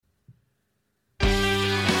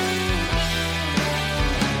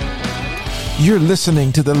You're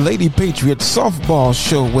listening to the Lady Patriots Softball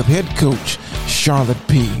Show with head coach Charlotte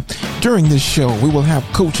Peay. During this show, we will have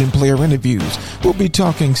coach and player interviews. We'll be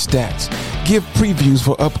talking stats, give previews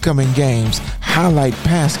for upcoming games, highlight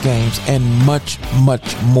past games, and much,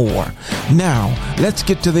 much more. Now, let's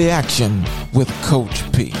get to the action with Coach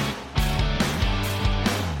Peay.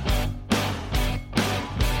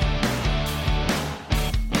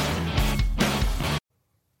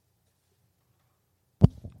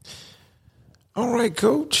 All right,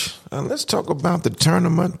 Coach. Let's talk about the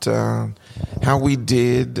tournament. How we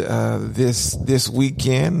did this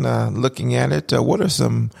weekend. Looking at it, what are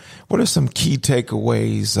some key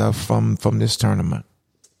takeaways from this tournament?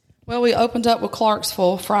 Well, we opened up with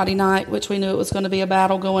Clarksville Friday night, which we knew it was going to be a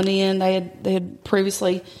battle going in. They had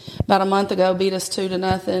previously, about a month ago, beat us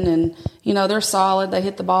 2-0, and they're solid. They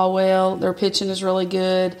hit the ball well. Their pitching is really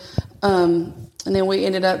good. And then we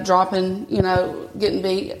ended up dropping, getting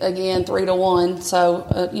beat again 3-1. So,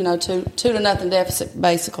 2-0 deficit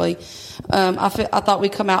basically. I thought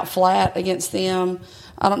we'd come out flat against them.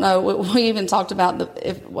 I don't know. We even talked about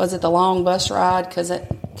was it the long bus ride, because it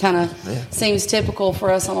kind of seems typical for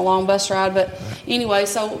us on a long bus ride. But anyway,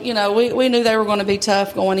 so we knew they were going to be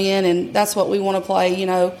tough going in, and that's what we want to play.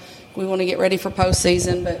 We want to get ready for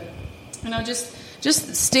postseason, but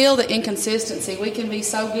just still the inconsistency. We can be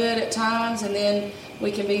so good at times, and then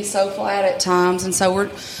we can be so flat at times. And so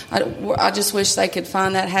I just wish they could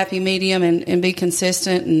find that happy medium and be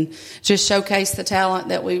consistent and just showcase the talent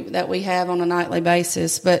that we have on a nightly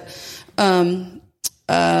basis. But then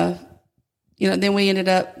we ended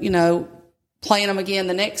up playing them again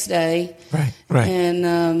the next day. Right.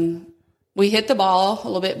 And we hit the ball a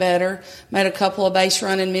little bit better, made a couple of base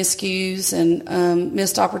running miscues and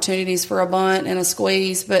missed opportunities for a bunt and a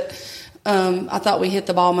squeeze. But I thought we hit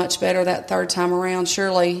the ball much better that third time around.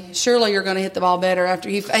 Surely you're going to hit the ball better after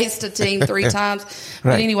you faced a team 3 times.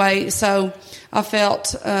 Right. But anyway, so I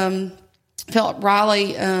felt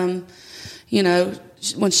Riley,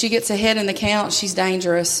 when she gets ahead in the count, she's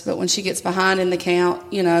dangerous. But when she gets behind in the count,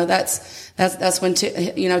 that's when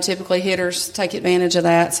typically hitters take advantage of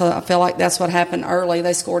that. So I feel like that's what happened early.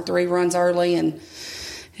 They scored 3 runs early, and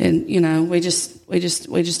we just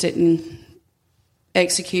didn't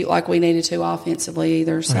execute like we needed to offensively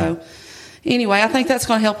either. So anyway, I think that's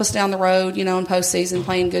going to help us down the road, in postseason,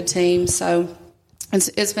 playing good teams. So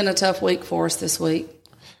it's been a tough week for us this week.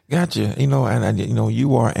 Gotcha. And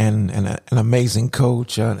you are an amazing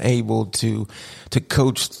coach, able to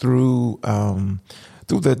coach through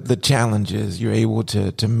the challenges. You're able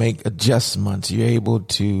to make adjustments. You're able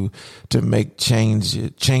to make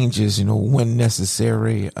changes, when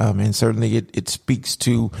necessary. And certainly it speaks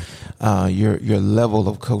to your level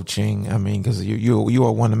of coaching. I mean, because you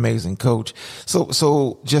are one amazing coach.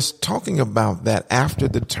 So just talking about that after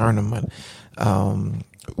the tournament,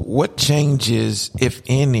 what changes, if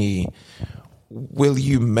any, will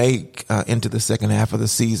you make into the second half of the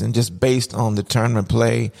season, just based on the tournament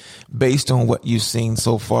play, based on what you've seen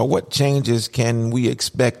so far? What changes can we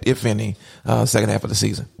expect, if any, second half of the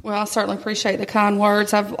season? Well, I certainly appreciate the kind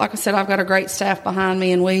words. Like I said, I've got a great staff behind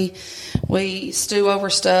me, and we stew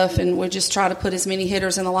over stuff, and we just try to put as many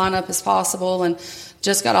hitters in the lineup as possible. And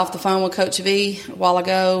just got off the phone with Coach V a while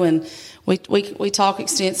ago, and we talk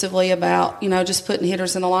extensively about just putting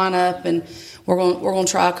hitters in the lineup, and we're going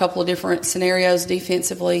to try a couple of different scenarios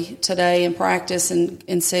defensively today in practice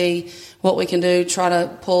and see what we can do. Try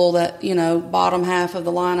to pull that bottom half of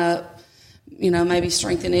the lineup, maybe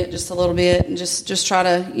strengthen it just a little bit, and just try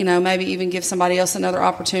to maybe even give somebody else another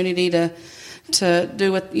opportunity to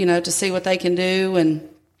do what to see what they can do, and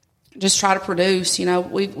just try to produce.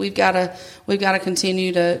 We've got to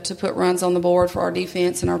continue to put runs on the board for our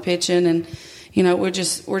defense and our pitching, and we're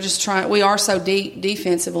just trying. We are so deep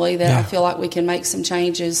defensively that I feel like we can make some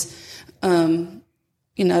changes, to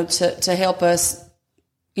help us,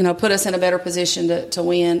 put us in a better position to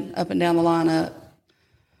win up and down the lineup.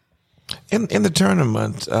 In the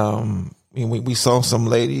tournament, we saw some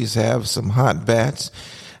ladies have some hot bats.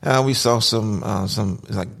 We saw some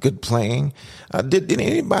like good playing. Did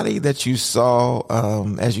anybody that you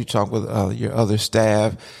saw, as you talk with your other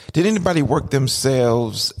staff, did anybody work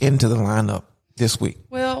themselves into the lineup this week?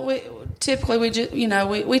 Well, we typically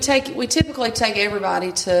typically take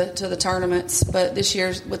everybody to the tournaments, but this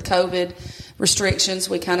year with COVID restrictions,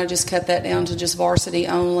 we kind of just cut that down to just varsity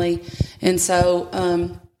only, and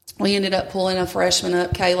so we ended up pulling a freshman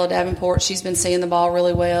up, Kayla Davenport. She's been seeing the ball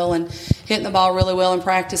really well and hitting the ball really well and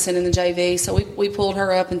practicing in the JV. So we pulled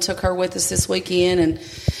her up and took her with us this weekend, and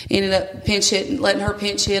ended up letting her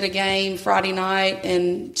pinch hit a game Friday night,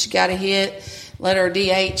 and she got a hit. let her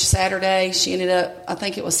DH Saturday. She ended up, I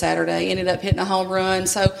think it was Saturday, ended up hitting a home run.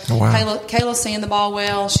 So Kayla's seeing the ball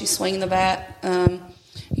well. She's swinging the bat,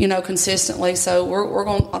 consistently. So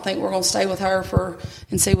I think we're going to stay with her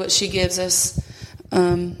and see what she gives us.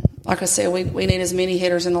 Like I said, we need as many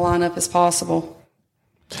hitters in the lineup as possible.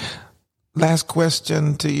 Last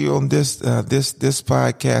question to you on this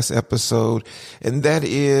podcast episode, and that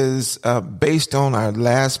is based on our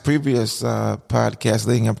previous podcast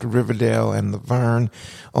leading up to Riverdale and Laverne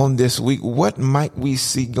on this week. What might we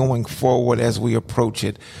see going forward as we approach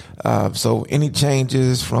it? So any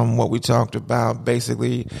changes from what we talked about,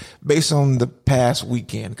 basically based on the past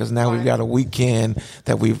weekend, because now we've got a weekend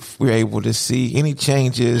that we're able to see. Any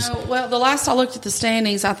changes? Well, the last I looked at the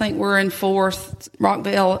standings, I think we're in fourth.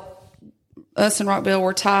 Us and Rockville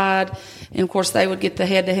were tied, and of course they would get the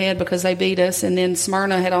head-to-head because they beat us, and then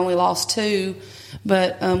Smyrna had only lost 2,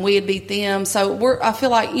 but we had beat them. So I feel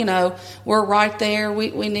like, we're right there.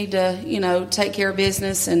 We need to, take care of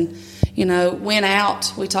business and, win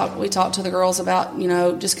out. We talked to the girls about,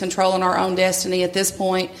 just controlling our own destiny. At this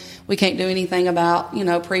point, we can't do anything about,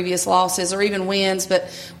 previous losses or even wins, but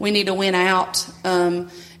we need to win out,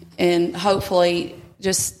 and hopefully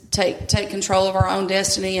just take control of our own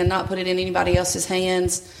destiny and not put it in anybody else's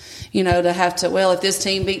hands, to have to, if this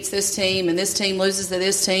team beats this team and this team loses to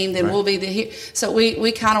this team, then we'll be so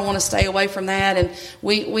we kind of want to stay away from that. And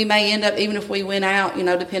we may end up, even if we win out,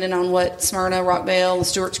 depending on what Smyrna, Rockville, and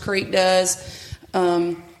Stewart's Creek does,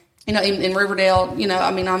 in Riverdale,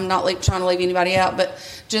 I'm not trying to leave anybody out, but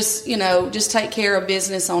just take care of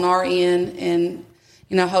business on our end, and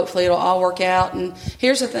hopefully it'll all work out. And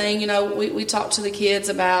here's the thing, we talked to the kids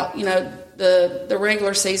about, the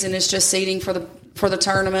regular season is just seeding for the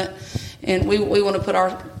tournament, and we want to put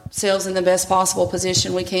ourselves in the best possible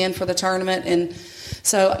position we can for the tournament. And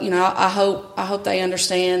so, I hope they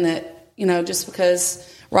understand that, just because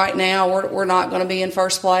right now we're not going to be in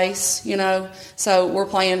first place, so we're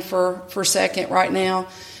playing for second right now,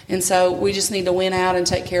 and so we just need to win out and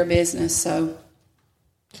take care of business. So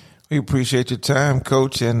we appreciate your time,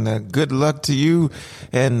 Coach, and good luck to you.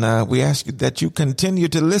 And we ask you that you continue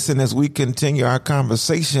to listen as we continue our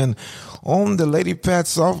conversation on the Lady Pat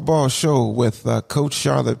Softball Show with Coach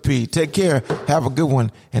Charlotte Peay. Take care, have a good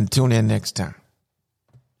one, and tune in next time.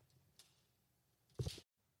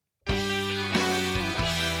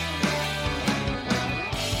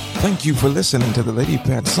 Thank you for listening to the Lady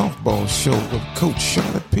Pat Softball Show with Coach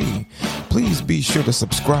Charlotte Peay. Please be sure to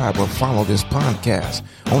subscribe or follow this podcast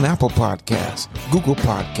on Apple Podcasts, Google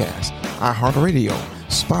Podcasts, iHeartRadio,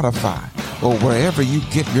 Spotify, or wherever you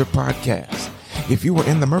get your podcasts. If you are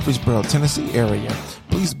in the Murfreesboro, Tennessee area,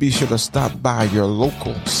 please be sure to stop by your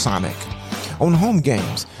local Sonic. On home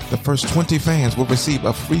games, the first 20 fans will receive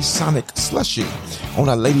a free Sonic slushie on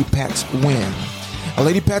a Lady Pat's win. A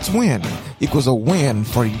Lady Pat's win equals a win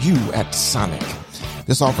for you at Sonic.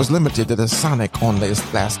 This offer is limited to the Sonic on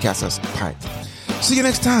Las Casas Pike. See you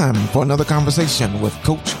next time for another conversation with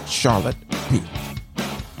Coach Charlotte Peay.